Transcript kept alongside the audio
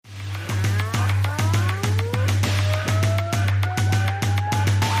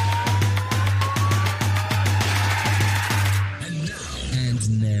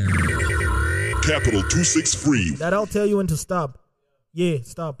Capital 263. That I'll tell you when to stop. Yeah,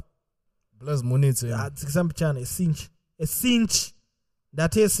 stop. Bless Monite. A cinch. A cinch.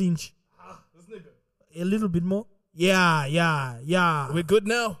 That is cinch. This nigga. A little bit more. Yeah. We're good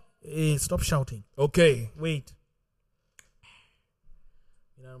now? Hey, stop shouting. Okay. Wait.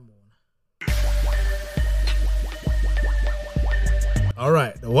 All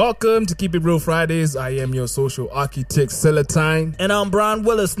right. Welcome to Keep It Real Fridays. I am your social architect, Celatine. And I'm Brian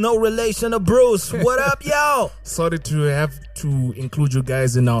Willis, no relation to Bruce. What up, y'all? Sorry to have to include you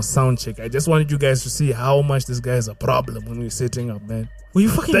guys in our sound check. I just wanted you guys to see how much this guy is a problem when we're setting up, man. Were you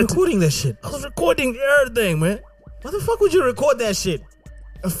fucking recording that shit? I was recording everything, man. Why the fuck would you record that shit?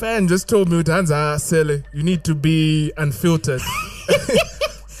 A fan just told me, Tanza, Sele, you need to be unfiltered.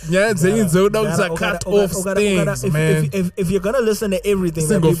 Yeah, cut off things, man. If you're gonna listen to everything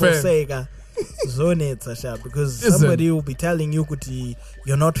that people say, because somebody will be telling you kuti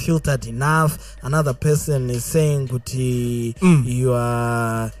you're not filtered enough. Another person is saying kuti you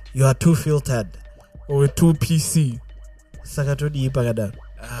are too filtered or too PC.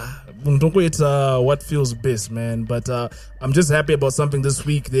 It's what feels best, man. But I'm just happy about something this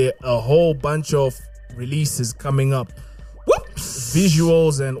week. There are a whole bunch of releases coming up. Whoops!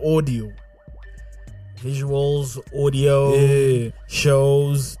 Visuals and audio. Visuals, audio,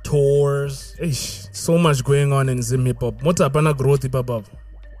 shows, tours. Eish, so much going on in Zim Hip Hop. Motapana growth hip hop.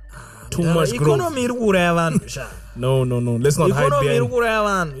 Too much growth. No. Let's not hide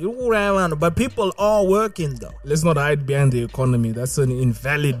behind. But people are working though. Let's not hide behind the economy. That's an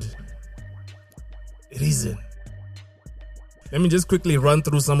invalid reason. Let me just quickly run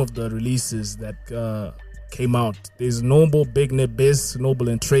through some of the releases that came out. There's Noble, Big Net Biz, Noble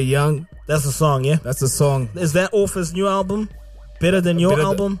and Trey Young. That's the song, yeah? That's the song. Is that off his new album? Better than your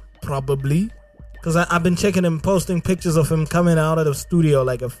album? Probably. Because I've been checking him, posting pictures of him coming out of the studio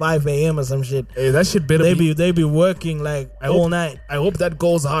like at 5 a.m. or some shit. Hey, that shit better They be working like all night. I hope that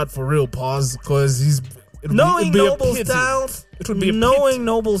goes hard for real, pause, because Knowing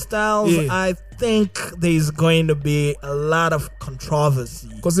Noble Styles, yeah. I think there's going to be a lot of controversy.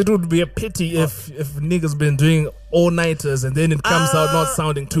 Because it would be a pity if niggas been doing all-nighters and then it comes out not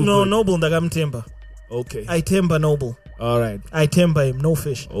sounding too good. No, Noble ndagam timber. Okay. I timber Noble. All right. I timber him, no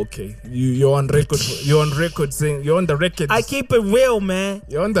fish. Okay. You're on record. You're on record saying, you're on the record. I keep it real, man.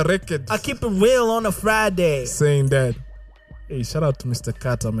 You're on the record. I keep it real on a Friday. Saying that. Hey, shout out to Mr.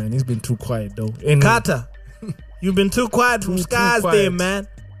 Carter, man. He's been too quiet, though. Carter, you've been too quiet from Skies there, man.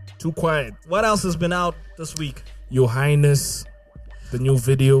 Too quiet. What else has been out this week? Your Highness, the new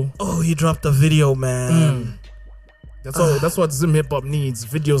video. Oh, he dropped a video, man. That's what Zim Hip Hop needs.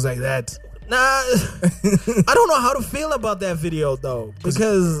 Videos like that. Nah, I don't know how to feel about that video, though.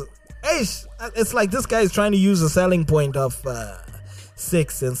 Because, it's like this guy is trying to use a selling point of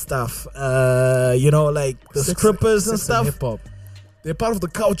sex and stuff. Like the strippers and stuff. Hip Hop. They're part of the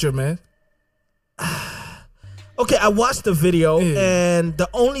culture, man. Okay, I watched the video, and the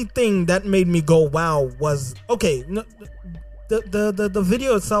only thing that made me go wow was the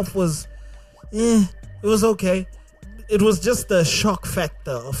video itself was, it was okay. It was just the shock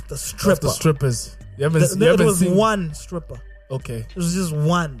factor of the stripper. Of the strippers. It was seen one stripper. Okay. It was just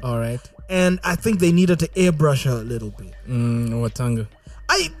one. All right. And I think they needed to airbrush her a little bit. Watanga.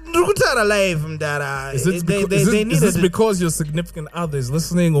 Is this because your significant other is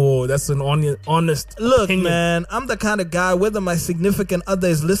listening, or that's an honest Look, opinion? man, I'm the kind of guy, whether my significant other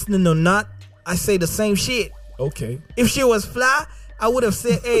is listening or not, I say the same shit. Okay. If she was fly, I would have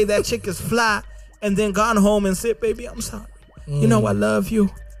said, hey, that chick is fly, and then gone home and said, baby, I'm sorry. You know I love you.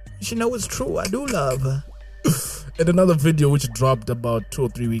 You know it's true. I do love her. In another video which dropped about 2 or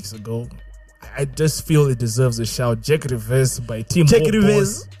 3 weeks ago, I just feel it deserves a shout. Jack Reverse by Team Jack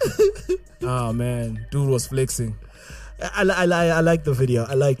Reverse. Oh man, dude was flexing. I like the video.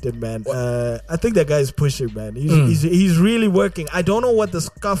 I liked it, man. I think that guy's pushing, man. He's really working. I don't know what the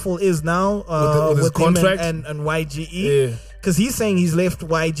scuffle is now with his contract and YGE. Because he's saying he's left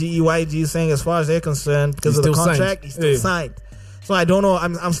YGE. YGE is saying as far as they're concerned, because of the contract, he's still signed. So I don't know.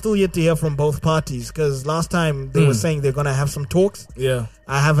 I'm still yet to hear from both parties, because last time they were saying they're going to have some talks. Yeah.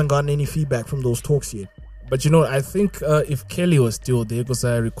 I haven't gotten any feedback from those talks yet. But I think if Kelly was still there, because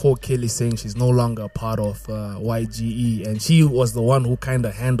I recall Kelly saying she's no longer part of YGE, and she was the one who kind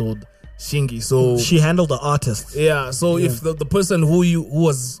of handled Shingy. So she handled the artists. Yeah. So if the person who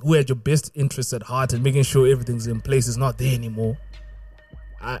had your best interest at heart and making sure everything's in place is not there anymore,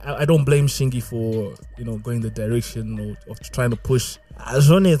 I don't blame Shingy for going the direction of trying to push. If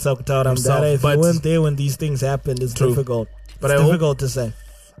you weren't there when these things happened, it's difficult. But it's difficult to say.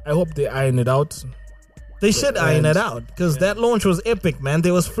 I hope they iron it out. They should iron it out because that launch was epic, man.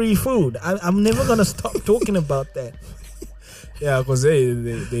 There was free food. I'm never gonna stop talking about that. Yeah, because they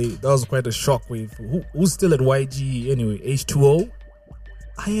that was quite a shockwave. Who's still at YG anyway? H2O?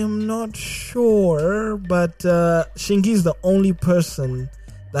 I am not sure, but Shingy's the only person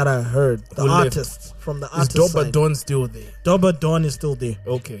that I heard. The artist from the artist Is Doba side. Don still there? Doba Don is still there.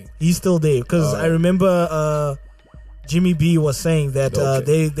 Okay. He's still there because I remember Jimmy B was saying that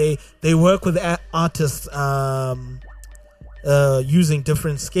they work with artists using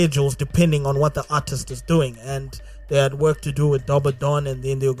different schedules depending on what the artist is doing, and they had work to do with Doba Don, and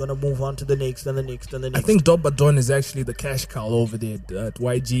then they were gonna move on to the next and the next and the next. I think Doba Don is actually the cash cow over there at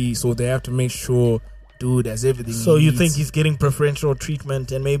YG, so they have to make sure dude has everything. So he you needs. think he's getting preferential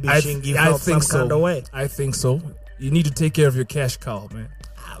treatment, and maybe Shingy felt some kind of way? I think so. You need to take care of your cash cow, man.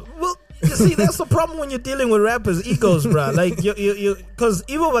 Well, you see, that's the problem when you're dealing with rappers' egos, bro. Like you, because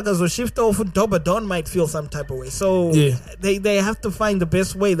even because we shift over, Doba Don might feel some type of way. So they have to find the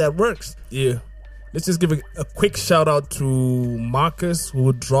bbest way that works. Yeah. Let's just give a quick shout out to Marcus,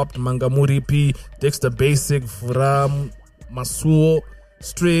 who dropped Mangamuri P, Dexter Basic, Furam, Masuo,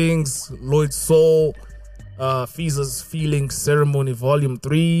 Strings, Lloyd Soul, Feeza's Feeling Ceremony Volume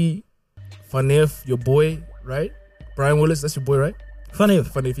 3, Fanef, your boy, right? Brian Willis, that's your boy, right?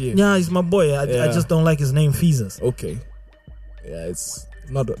 Fanef, yeah. Yeah, he's my boy. I just don't like his name, Feezas. Okay. Yeah, it's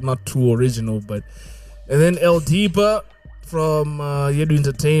not too original, but... And then El Deepa from Yedu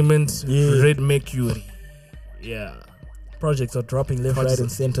Entertainment, Red Mercury. Yeah. Projects are dropping left, right, and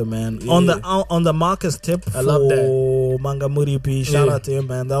center, man. Yeah. On the Marcus tip for love that. Mangamuri P, shout out to him,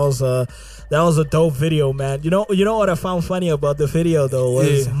 man. That was a dope video, man. You know what I found funny about the video though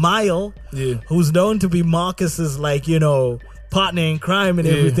was Mile, who's known to be Marcus's partner in crime and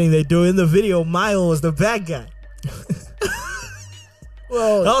everything they do in the video. Mile was the bad guy.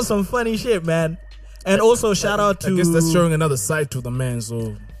 Well, that was some funny shit, man. And also shout out to, I guess that's showing another side to the man.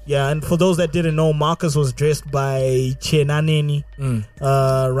 So yeah, and for those that didn't know, Marcus was dressed by Chenaneni,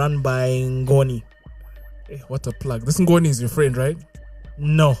 run by Ngoni. Hey, what a plug! This Ngoni is your friend, right?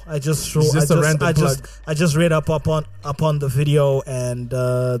 No, I just read up upon the video and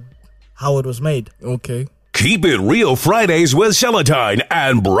how it was made. Okay. Keep It Real Fridays with Celatine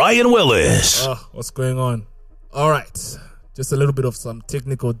and Brian Willis. What's going on? All right. Just a little bit of some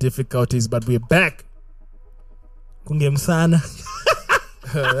technical difficulties, but we're back. Kungemsana.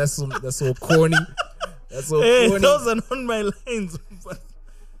 That's so corny. That's so corny. Those are not my lines.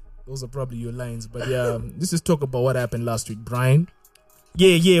 Those are probably your lines. But yeah, let's just talk about what happened last week, Brian.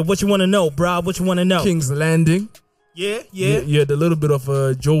 Yeah. What you want to know, bro? What you want to know? King's Landing. Yeah. You had a little bit of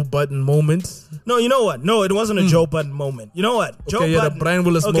a Joe Budden moment. No, you know what? No, it wasn't a Joe Budden moment. You know what? Joe Budden. Brian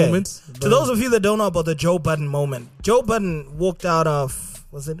Willis moment. To those of you that don't know about the Joe Budden moment, Joe Budden walked out of,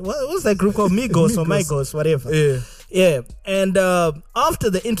 what was that group called? Migos or Migos, whatever. Yeah. And after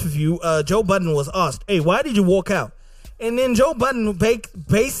the interview, Joe Budden was asked, hey, why did you walk out? And then Joe Budden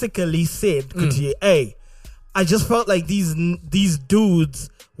basically said, hey, I just felt like these dudes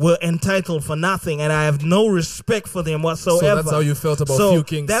were entitled for nothing, and I have no respect for them whatsoever. So that's how you felt about Few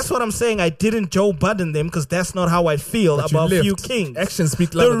Kings. That's what I'm saying. I didn't Joe Budden them because that's not how I feel about Few Kings. Actions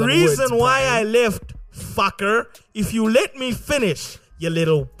speak louder than words. The reason why I left, fucker, if you let me finish, you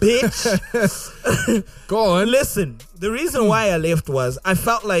little bitch. Go on. Listen, the reason why I left was I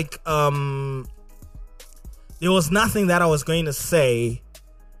felt like there was nothing that I was going to say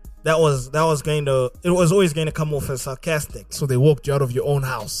that was always going to come off as sarcastic. So they walked you out of your own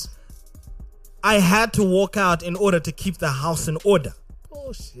house. I had to walk out in order to keep the house in order.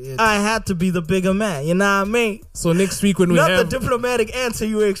 Bullshit. I had to be the bigger man, you know what I mean? So next week when we Not have the diplomatic answer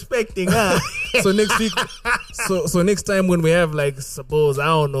you were expecting, huh? So next week, so next time when we have suppose I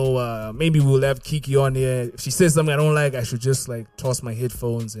don't know, maybe we'll have Kiki on here. If she says something I don't like, I should just toss my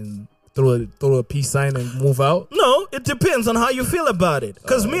headphones and throw a peace sign and move out. No, it depends on how you feel about it.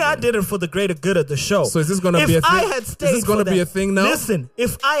 Because I did it for the greater good of the show. So is this gonna be a thing? Is this gonna be a thing now? Listen,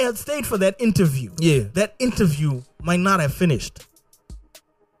 if I had stayed for that interview, that interview might not have finished.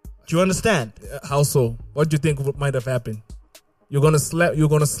 Do you understand? How so? What do you think might have happened? You're gonna slap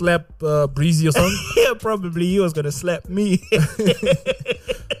Breezy or something? Yeah, probably he was gonna slap me.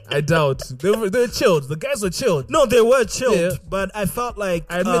 I doubt. They're chilled. The guys were chilled. No, they were chilled, but I felt like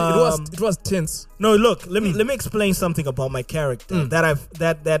I admit it was tense. No, look, let me explain something about my character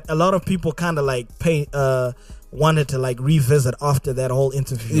that a lot of people kind of wanted to revisit after that whole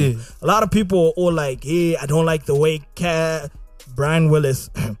interview. A lot of people were all like, "Hey, I don't like the way Brian Willis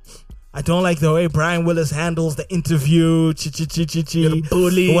I don't like the way Brian Willis handles the interview. The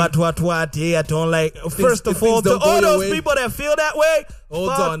bully. What. Yeah, I don't like. First of all, to all those people that feel that way, Hold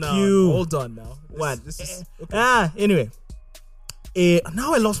fuck on now. you. Hold on now. What? This is, okay. Anyway.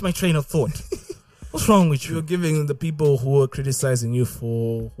 Now I lost my train of thought. What's wrong with You're you? giving the people who are criticizing you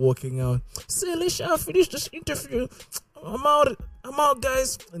for walking out, say, let's finish this interview. I'm out,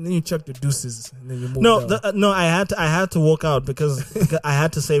 guys. And then you chuck the deuces and then you move down. No. I had to walk out because I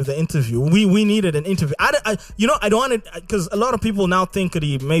had to save the interview. We needed an interview. I don't want it because a lot of people now think that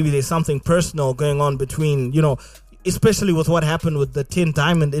maybe there's something personal going on between, especially with what happened with the 10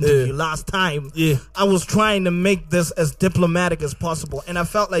 Diamond interview last time. Yeah. I was trying to make this as diplomatic as possible, and I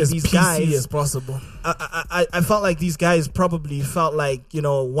felt like as these PC guys as possible. I felt like these guys probably felt like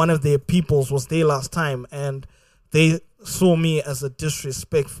one of their peoples was there last time, and they saw me as a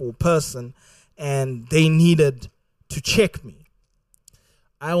disrespectful person, and they needed to check me.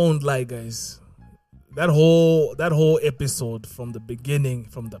 I won't lie, guys. That whole episode from the beginning,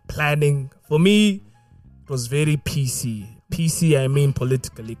 from the planning, for me, it was very PC. PC, I mean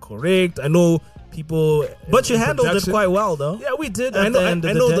politically correct. I know people, but you handled it quite well, though. Yeah, we did. At I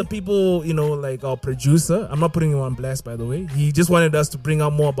know the people, like our producer. I'm not putting him on blast, by the way. He just wanted us to bring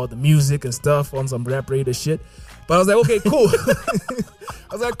out more about the music and stuff on some Rap Raider shit. But I was like, okay, cool.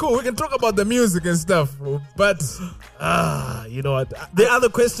 I was like, cool, we can talk about the music and stuff. But, you know what? The other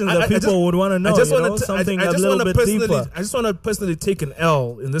questions that people would want to know. I just want to personally take an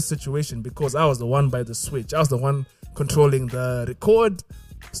L in this situation because I was the one by the switch. I was the one controlling the record,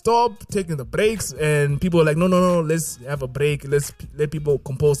 stop, taking the breaks, and people were like, no, let's have a break. Let's let people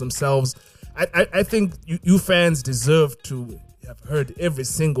compose themselves. I think you fans deserve to have heard every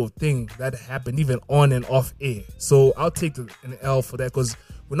single thing that happened, even on and off air. So I'll take an L for that because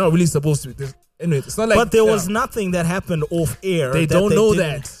we're not really supposed to. Anyway, it's not like. But there was nothing that happened off air. They don't know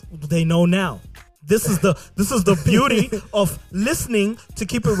that. They know now. This is the beauty of listening to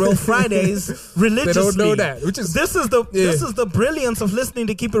Keep It Real Fridays religiously. They don't know that. This is the brilliance of listening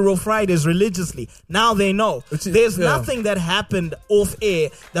to Keep It Real Fridays religiously. Now they know. There's nothing that happened off air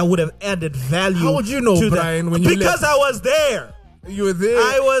that would have added value. How would you know, Brian, when you because left? I was there. You were there.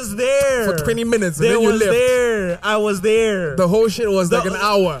 I was there for 20 minutes, and then you left. I was there. The whole shit was like an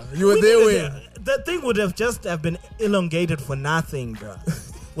hour. You were there with. The thing would have just been elongated for nothing, bro.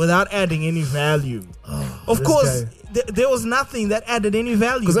 Without adding any value. Of course, there was nothing that added any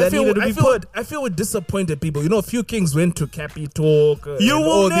value that needed to be put. I feel with disappointed people. A few Kings went to Cappy Talk. You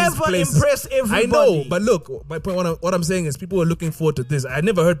will never impress everybody. I know, but look, my point. What I'm saying is, people were looking forward to this. I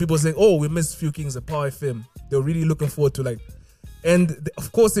never heard people saying, "Oh, we missed Few Kings at Power FM." They were really looking forward to and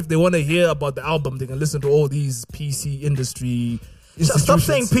of course, if they want to hear about the album, they can listen to all these PC industry. Stop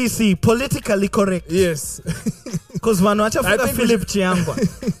saying PC, politically correct. Yes. Because Philip Chiangwa.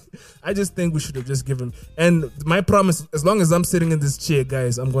 I just think we should have just given. And my promise, as long as I'm sitting in this chair,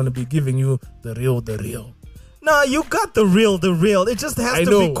 guys, I'm going to be giving you the real. No, you got the real. It just has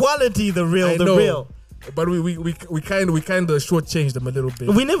to be quality, the real. But we kind of shortchanged them a little bit.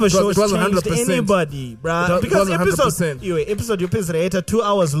 We never shortchanged anybody, bruh. Because episode you pissed 2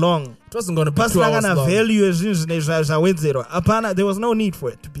 hours long. It wasn't going to be 2 hours long. There was no need for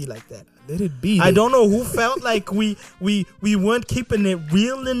it to be like that. Let it be. I don't know who felt like we weren't keeping it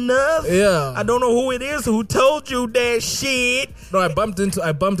real enough. Yeah. I don't know who it is who told you that shit. No, I bumped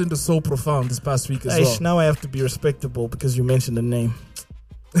into So Profound this past week as well. Now I have to be respectable because you mentioned the name.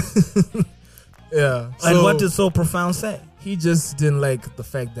 Yeah. And what did So Profound say? He just didn't like the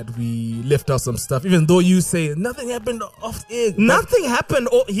fact that we left out some stuff, even though you say nothing happened off air. Nothing happened.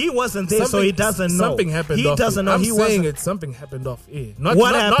 He wasn't there, so he doesn't know. Something happened. He doesn't know. I'm saying it. Something happened off air.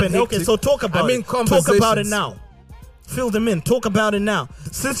 What happened? Okay, so talk about it. Conversations. Talk about it now. Fill them in. Talk about it now.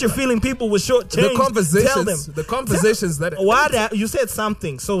 Since you're feeling people were shortchanged, tell them. The conversations you said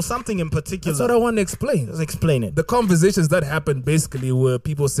something. So something in particular. That's what I want to explain. Let's explain it. The conversations that happened basically were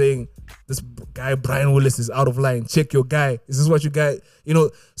people saying, this guy Brian Willis is out of line. Check your guy. Is this what you guy?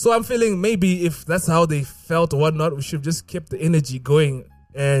 So I'm feeling maybe if that's how they felt or whatnot, we should have just kept the energy going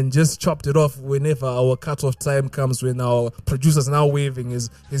and just chopped it off whenever our cutoff time comes, when our producer's now waving his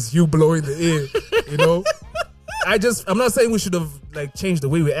hue blowing the air, I'm not saying we should have changed the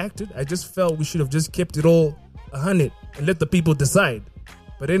way we acted. I just felt we should have just kept it all 100 and let the people decide.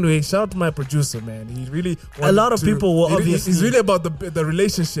 But anyway, shout out to my producer, man. He really a lot of people will obviously. He's really about the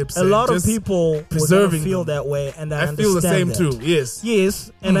relationships. A lot of people preserving feel that way, and I feel the same that. too.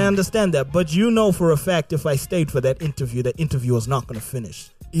 Yes, and I understand that. But for a fact, if I stayed for that interview was not going to finish.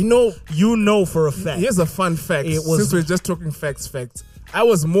 You know for a fact. Here's a fun fact. Since we're just talking facts. I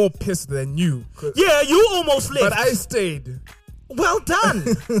was more pissed than you. Yeah, you almost left. But I stayed. Well done.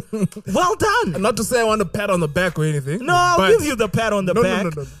 Well done. And not to say I want a pat on the back or anything. No, I'll but- give you the pat on the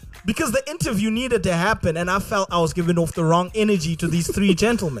back. No. Because the interview needed to happen and I felt I was giving off the wrong energy to these three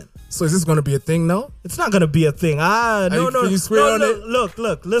gentlemen. So is this going to be a thing now? It's not going to be a thing. Can you swear on it?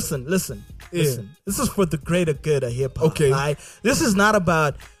 Look, listen. Yeah. Listen. This is for the greater good of hip hop. Okay. Right? This is not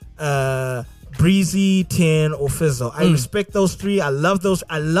about Breezy, Tin, or Fizzle. I respect those three. I love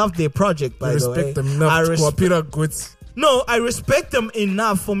their project, by I the way. respect them enough to appear good. No, I respect them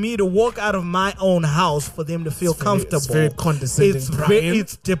enough for me to walk out of my own house for them to feel comfortable. It's very condescending, Brian.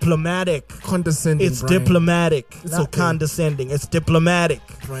 It's diplomatic. Condescending, It's Brian. diplomatic. It's not okay. condescending. It's diplomatic.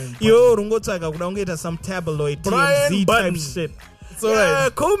 Brian, Yo, don't get some tabloid Brian TMZ Button. type shit. It's all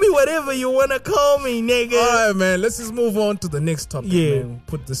right. Call me whatever you wanna call me, nigga. All right, man. Let's just move on to the next topic. Yeah. Man.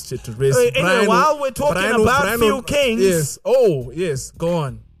 Put this shit to rest. Anyway, while we're talking about few kings, yes. Oh, yes. Go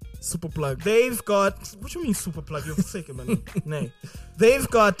on. Super plug. they've got, what you mean super plug? You're forsaken, man. Nay. They've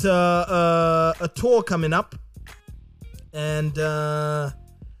got a tour coming up, and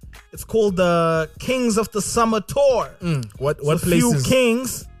it's called the Kings of the Summer Tour. What A few places?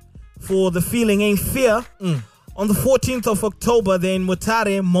 kings for the Feeling Ain't Fear. On the 14th of October, they're in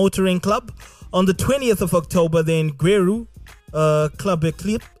Mutare Motoring Club. On the 20th of October, they're in Gweru Club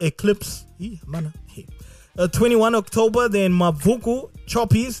Eclipse. 21 October, they're in Mavuku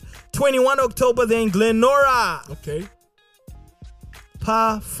Choppies. 21 October, they're in Glenora Okay.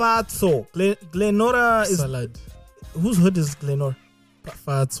 Pafatso. Glenora is... Salad. Whose hood is Glenora?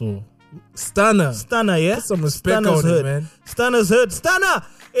 Pafatso. Stunner. Stunner, yeah? Put some respect Stunner's on it, hood. man. Stunner's hood. Stunner!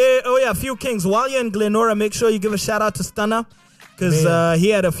 A few kings. While you're in Glenora, make sure you give a shout out to Stunner. Because he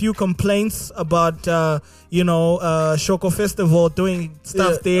had a few complaints about, Shoko Festival doing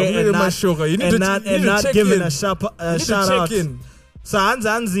stuff there and not giving a shout out. Check in. So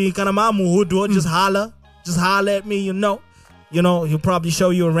Anzi Kanamamu Hudu, just holler at me, he'll probably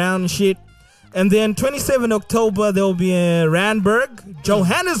show you around and shit. And then 27 October there'll be in Randburg,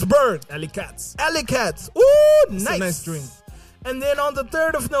 Johannesburg, Alley Cats. Ooh, It's nice. a nice drink. And then on the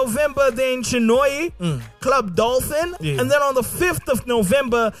 3rd of November, they're in Chinoi, Club Dolphin. Yeah. And then on the 5th of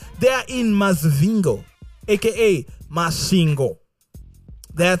November, they're in Masvingo, a.k.a. Mashingo.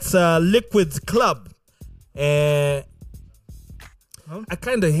 That's Liquid's Club. I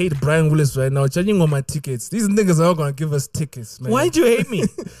kind of hate Brian Willis right now, judging on my tickets. These niggas are all going to give us tickets, man. Why'd you hate me?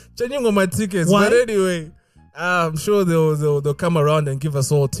 Judging on my tickets. Why? But anyway, I'm sure they'll come around and give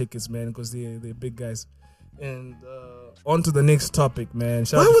us all tickets, man, because they're big guys. And on to the next topic, man.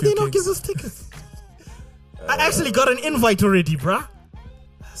 Shout out Why to would Few they not Kings. give us tickets? I actually got an invite already, bruh.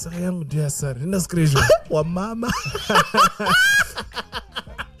 Wa mama.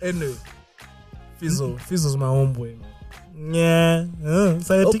 Anyway, Fizzle's my homeboy, man. Yeah.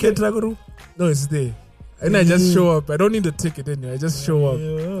 So Okay. ticket traguru. No, it's there. And I just show up. I don't need a ticket anyway. I just show up.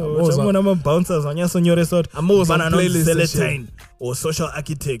 I'm a bouncers on your senior resort. I'm always on Banana playlist and shit. Celatine or social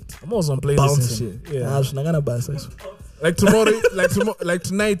architect. I'm also on playlist and Bouncing. shit. Yeah. Yeah. Like tomorrow, like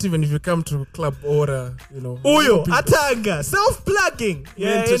tonight, even if you come to club order, Uyo, Atanga, self-plugging.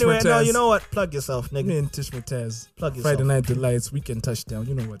 Yeah, Tish anyway, no, Mataz. you know what? Plug yourself, Me nigga. and Tish Mataz. Plug yourself. Friday night delights, weekend touchdown.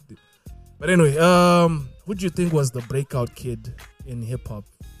 You know what? But anyway, who do you think was the breakout kid in hip hop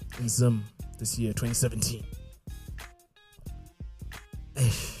in Zim this year, 2017?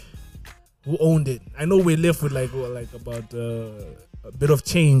 Who owned it? I know we're left with like about a bit of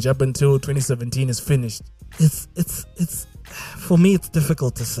change up until 2017 is finished. It's for me, it's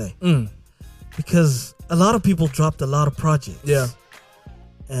difficult to say because a lot of people dropped a lot of projects. Yeah.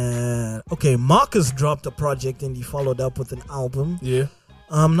 Okay, Marcus dropped a project and he followed up with an album. Yeah.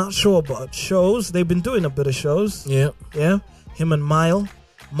 I'm not sure about shows. They've been doing a bit of shows. Yeah. Yeah. Him and Mile.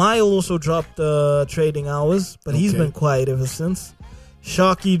 Mile also dropped Trading Hours, but he's Okay. been quiet ever since.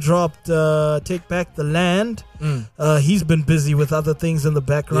 Sharky dropped Take Back the Land. He's been busy with other things in the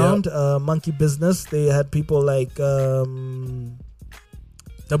background. Monkey Business. They had people like Double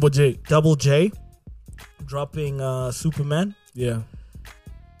J. Double J dropping Superman. Yeah.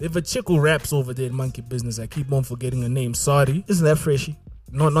 They have a chick who raps over there in Monkey Business. I keep on forgetting her name. Sorry. Isn't that freshy?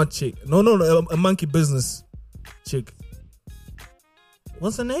 No, not chick. No, a Monkey Business chick.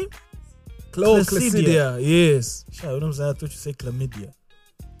 What's her name? Classidia. Yes. Shit, I thought you said chlamydia.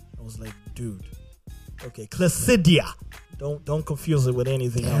 I was like, dude. Okay, Classidia. Don't confuse it with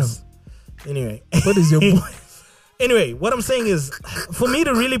anything else. Anyway. What is your point? Anyway, what I'm saying is, for me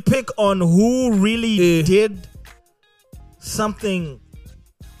to really pick on who really did something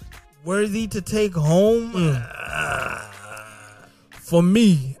worthy to take home, For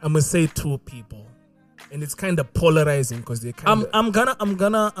me, I'm gonna say two people, and it's kind of polarizing because they kind of. I'm gonna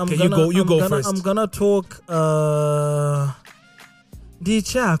you go first. I'm gonna talk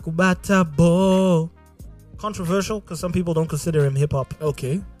Dicha kubata bo. Controversial because some people don't consider him hip hop.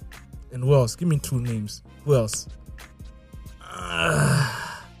 Okay. And who else? Give me 2 names. Who else?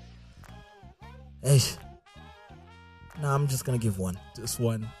 Nah, I'm just gonna give one. Just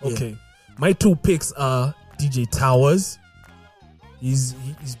one. Yeah. Okay. My 2 picks are DJ Towers. He's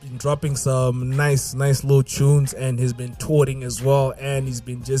been dropping some nice little tunes, and he's been touring as well, and he's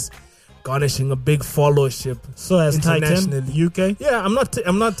been just garnishing a big followership. So as internationally. Titan, UK. Yeah, I'm not.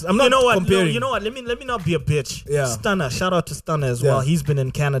 You know what? comparing. You know what? Let me not be a bitch. Yeah. Stunner. Shout out to Stunner as well. Yeah. He's been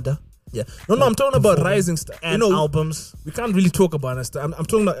in Canada. Yeah. No, I'm talking about rising stars. And albums. We can't really talk about it. I'm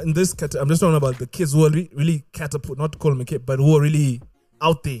talking about in this. I'm just talking about the kids who are really catapult. Not to call them a kid, but who are really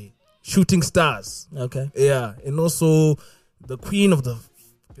out there shooting stars. Okay. Yeah, and also the queen of the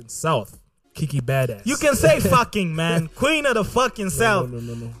fucking South, Kiki Badass. You can say fucking, man. Queen of the fucking South.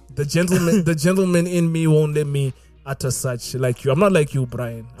 No. The gentleman in me won't let me utter such like you. I'm not like you,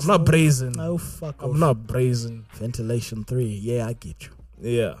 Brian. I'm not brazen. Oh, fuck off. I'm not brazen. Ventilation 3. Yeah, I get you.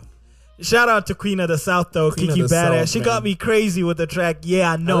 Yeah. Shout out to Queen of the South, though. Queen Kiki of the Badass. South, She man. got me crazy with the track.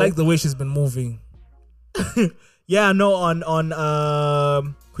 Yeah, I know. I like the way she's been moving. Yeah, I know.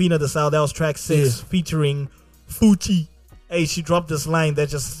 On Queen of the South, that was track 6 featuring Fuchi. Hey, she dropped this line that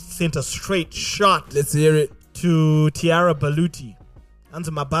just sent a straight shot Let's hear it. to Tiara Baluti.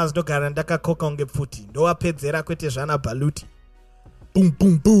 Anzi mabhazi ndogara ndakakoka kunge pfuti ndowapedzera kwete zvana Baluti. Boom,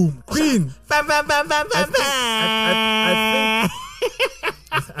 boom, boom. Queen. Bam, bam, bam, bam, bam,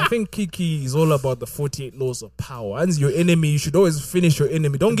 I think Kiki is all about the 48 laws of power. And your enemy, you should always finish your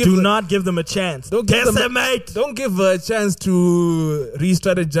enemy. Do not give them a chance. Don't give them Decimate. Don't give her a chance to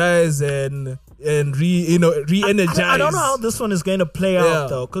re-strategize and re-energize. I don't know how this one is going to play Yeah. out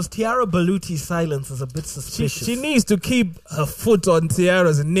though, because Tiara Baluti's silence is a bit suspicious. She needs to keep her foot on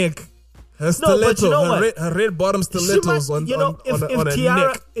Tiara's neck. Her stiletto, but you know her red bottom stilettos on her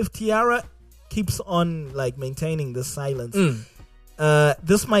neck. If Tiara keeps on like maintaining this silence,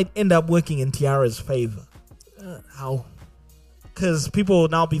 this might end up working in Tiara's favor. How? Because people will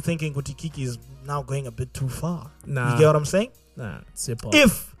now be thinking Kuti Kiki is now going a bit too far. Nah. You get what I'm saying? Nah, it's hip-hop.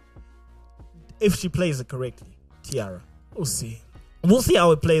 If she plays it correctly, Tiara. We'll see. We'll see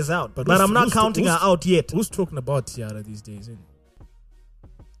how it plays out. But I'm not counting her out yet. Who's talking about Tiara these days?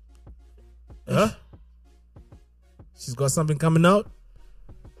 Huh? She's got something coming out?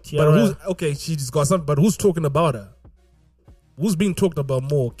 Tiara. She's got something, but who's talking about her? Who's being talked about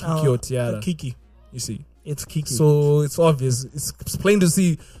more, Kiki or Tiara? Kiki. You see. It's Kiki. So it's obvious. It's plain to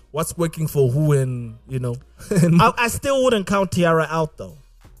see what's working for who and, I still wouldn't count Tiara out though.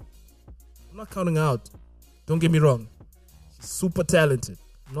 I'm not counting her out. Don't get me wrong. She's super talented.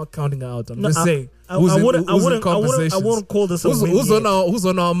 I'm not counting her out. I'm just saying. I wouldn't call this a win who's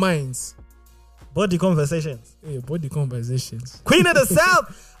on our minds? Body conversations. Yeah, body conversations. Queen of the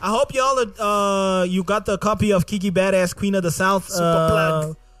South. I hope y'all you got the copy of Kiki Badass Queen of the South. Super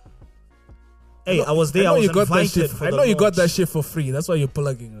plug. Hey, I was there. I was invited. I know you got that shit for free. That's why you're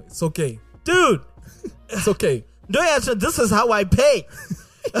plugging it. It's okay, dude. It's okay. This is how I pay.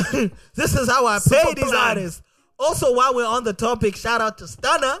 This is how I pay these artists. Also, while we're on the topic, shout out to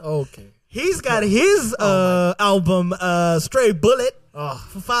Stunner. Okay. He's got his album Stray Bullet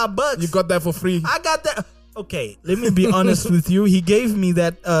for $5. You got that for free? I got that. Okay, let me be honest with you. He gave me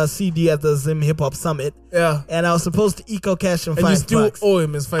that CD at the Zim Hip Hop Summit. Yeah. And I was supposed to eco cash him $5. You still owe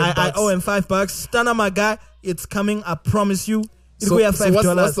him his $5. I owe him $5. Stunner, my guy. It's coming. I promise you. So what's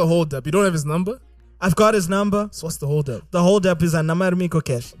the hold up? You don't have his number? I've got his number. So what's the hold up? The hold up is a Namar Miko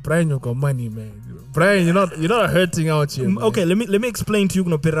Cash. Brian, you got money, man. Brian, you're not hurting out here. Man. Okay, let me explain to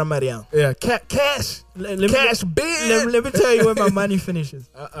you, Pira Marian. Yeah, cash, cash, big. Let me tell you where my money finishes.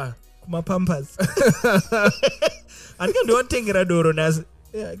 My pampas. I'm gonna do Radoro.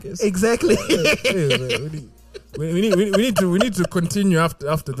 Yeah, I guess exactly. We need to continue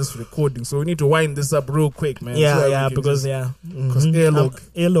after this recording, so we need to wind this up real quick, man. Because airlock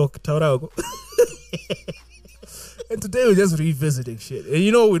Taurago. And today we're just revisiting shit.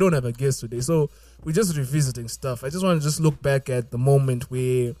 And we don't have a guest today, so we're just revisiting stuff. I just want to just look back at the moment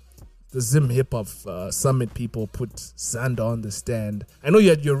where the Zim Hip Hop Summit people put Xander on the stand. I know you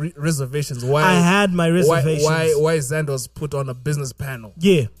had your reservations. Why? I had my reservations. Why Xander was put on a business panel?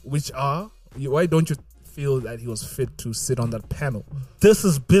 Yeah. Why don't you feel that he was fit to sit on that panel? This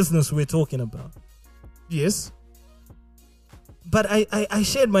is business we're talking about. Yes. But I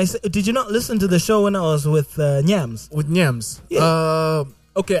shared my... Did you not listen to the show when I was with Nyams? With Nyams? Yeah.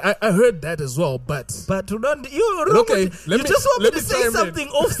 Okay, I heard that as well, but you let just want me to say chime in. something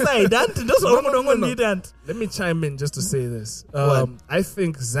offside. Let me chime in just to say this. What? I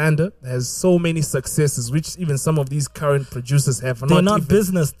think Xander has so many successes, which even some of these current producers have. They're not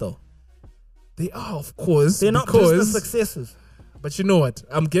business though. They are, of course. They're not business successes. But you know what?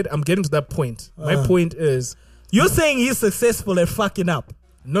 I'm getting to that point. My point is, you're saying he's successful at fucking up.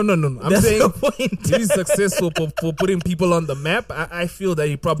 No. I'm That's saying your point. he's successful for putting people on the map. I feel that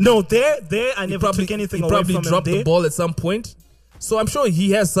he probably I never took anything away probably from him. dropped the There. ball at some point. So I'm sure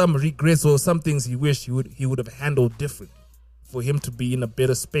he has some regrets or some things he wished he would have handled different for him to be in a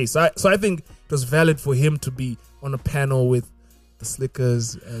better space. So I think it was valid for him to be on a panel with the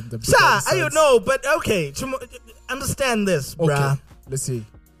Slickers and the I don't know, but okay. Understand this, bruh. Okay, let's see.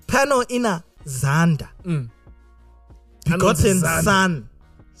 Panel ina Xander. Panel Begotten Xander. son.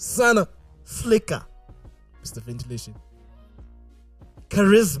 Sana. Slicker. Mr. Ventilation.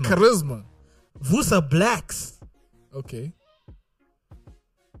 Charisma. Charisma. Vusa Blacks. Okay.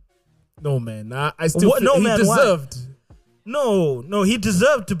 No, man. I still What? feel No, he man, deserved. No, he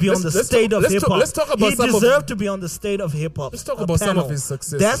deserved to be on the Let's state talk- of let's hip talk- hop. let's talk about He some of- deserved to be on the state of hip hop. Let's talk about some of his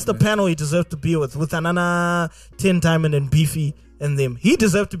successes, That's the man. panel he deserved to be with Anana, 10 Diamond and Beefy and them. He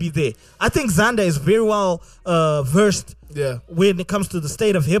deserved to be there. I think Xander is very well versed when it comes to the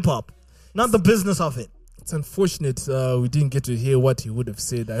state of hip hop, not the business of it. It's unfortunate we didn't get to hear what he would have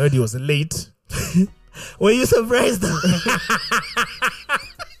said. I heard he was late. Were you surprised?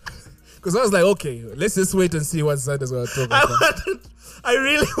 Because I was like, okay, let's just wait and see what Xander's going to talk about. I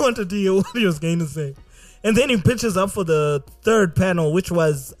really wanted to hear what he was going to say. And then he pitches up for the third panel, which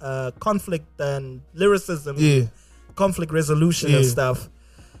was conflict and lyricism, conflict resolution and stuff.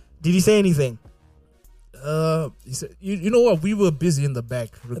 Did he say anything? He said, you know what? We were busy in the back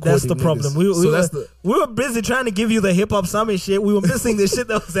recording. That's the problem. Niggas. We were busy trying to give you the hip hop summit shit. We were missing the shit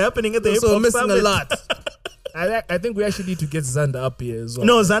that was happening at the hip So we're hop missing summit. a lot. I think we actually need to get Xander up here as well.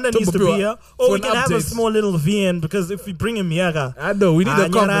 No, Xander needs to be here. Or for we an can have a update. small little VN, because if we bring him here, I know, we need a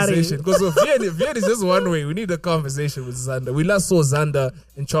Nyarari. conversation. Because VN is just one way. We need a conversation with Xander. We last saw Xander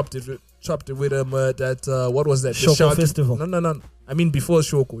and chopped it with him at what was that? The Shoko Sharky Festival. No. I mean before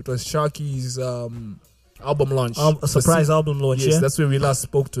Shoko. It was Sharky's album launch. a surprise album launch, Yes, yeah? that's where we last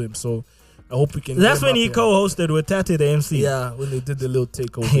spoke to him. So I hope we can. That's get him when he up here. co-hosted with Tati the MC. Yeah, when they did the little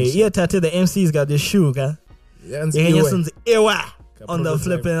takeover. Hey, yeah, Tati the MC's got this shoe, guy. Yeah, and Yeah, anyway. Yason's ewa on the prototype.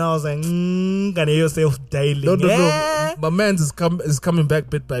 flipping. I was like, can you hear yourself daily? No. Yeah. My man is coming back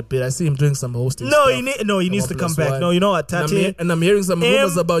bit by bit. I see him doing some hosting. No, stuff. he needs to come Plus back. one. No, you know what, Tati? And I'm hearing some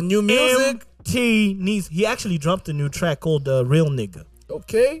rumors about new music. MT needs. He actually dropped a new track called "Real Nigga."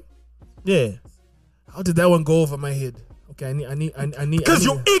 Okay, Yeah, how did that one go over my head? Okay, I need. because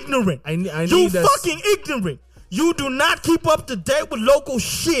you're ignorant. I need You that- fucking ignorant. You do not keep up to date with local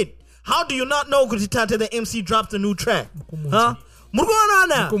shit. How do you not know? Because Tati the MC dropped a new track, huh?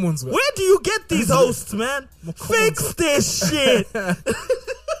 Murgonana, Mukumunzwa. where do you get these hosts, man? Fix this shit.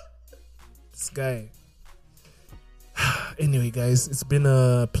 This guy. Anyway, guys, it's been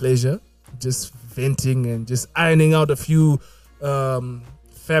a pleasure just venting and just ironing out a few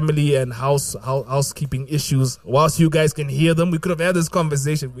family and housekeeping issues. Whilst you guys can hear them, we could have had this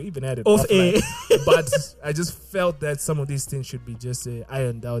conversation. We even had it Off offline. air. But I just felt that some of these things should be just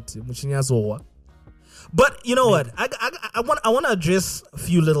ironed out. But you know what? I want to address a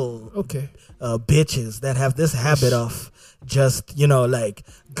few little bitches that have this habit of just like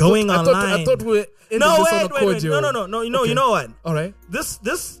going online. I thought we were No, this on a wait. cordial. No. You know what? All right.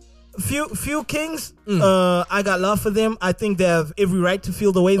 This few kings, I got love for them. I think they have every right to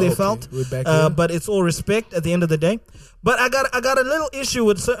feel the way they felt. We're back here. But it's all respect at the end of the day. But I got a little issue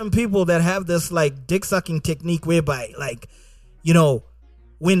with certain people that have this like dick sucking technique whereby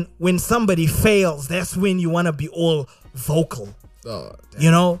when somebody fails, that's when you want to be all vocal. Oh,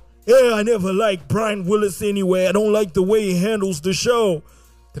 Yeah, I never liked Brian Willis anyway. I don't like the way he handles the show.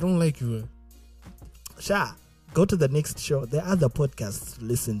 they don't like you. Sha, go to the next show. There are other podcasts to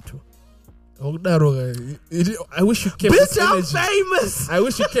listen to. I wish you kept Bitch, this I'm energy. famous. I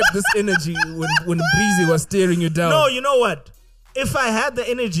wish you kept this energy when Breezy was staring you down. No, you know what? If I had the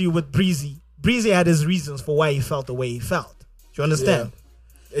energy with Breezy had his reasons for why he felt the way he felt. Do you understand?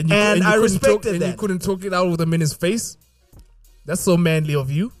 And you I couldn't respected and that. you couldn't talk it out with him in his face. That's so manly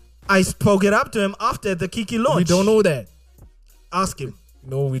of you. I spoke it up to him after the Kiki launch. We don't know that. Ask him.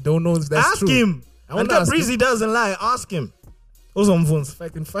 No, we don't know if that's Ask true. him. I want And to that ask Breezy him doesn't lie. Ask him. Uzomvunza. if I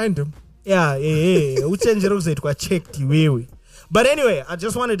can find him. Yeah. Uchenjere kuzoitwa checked iwewe. But anyway, I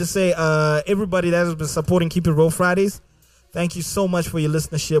just wanted to say everybody that has been supporting Keep It Real Fridays, Thank you so much for your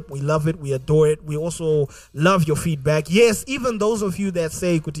listenership. We love it. We adore it. We also love your feedback. Yes, even those of you that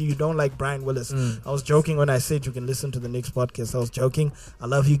say you don't like Brian Willis. I was joking when I said you can listen to the next podcast. I was joking. I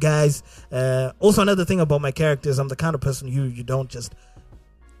love you guys. Also, another thing about my characters, I'm the kind of person you don't just...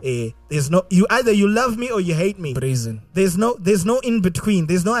 there's no... Either you love me or you hate me. Brazen. There's no in between.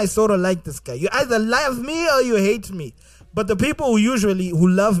 There's no I sort of like this guy. You either love me or you hate me. But the people who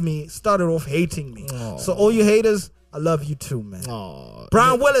love me started off hating me. Aww. So all you haters... I love you too, man. Aww.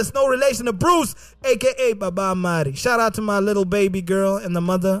 Brian Willis, no relation to Bruce, a.k.a. Baba Mari. Shout out to my little baby girl and the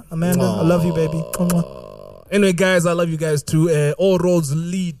mother, Amanda. I love you, baby. Anyway, guys, I love you guys too. All roads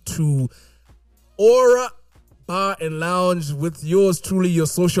lead to Aura Bar and Lounge with yours truly, your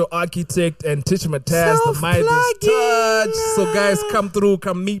social architect and Tish Mataz, the Midas Touch. So, guys, come through,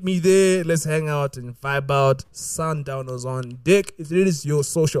 come meet me there. Let's hang out and vibe out. Sundowners on deck. It is your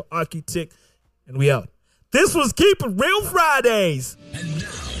social architect, and we out. This was Keep It Real Fridays.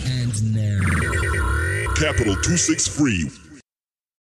 And now. Capital 263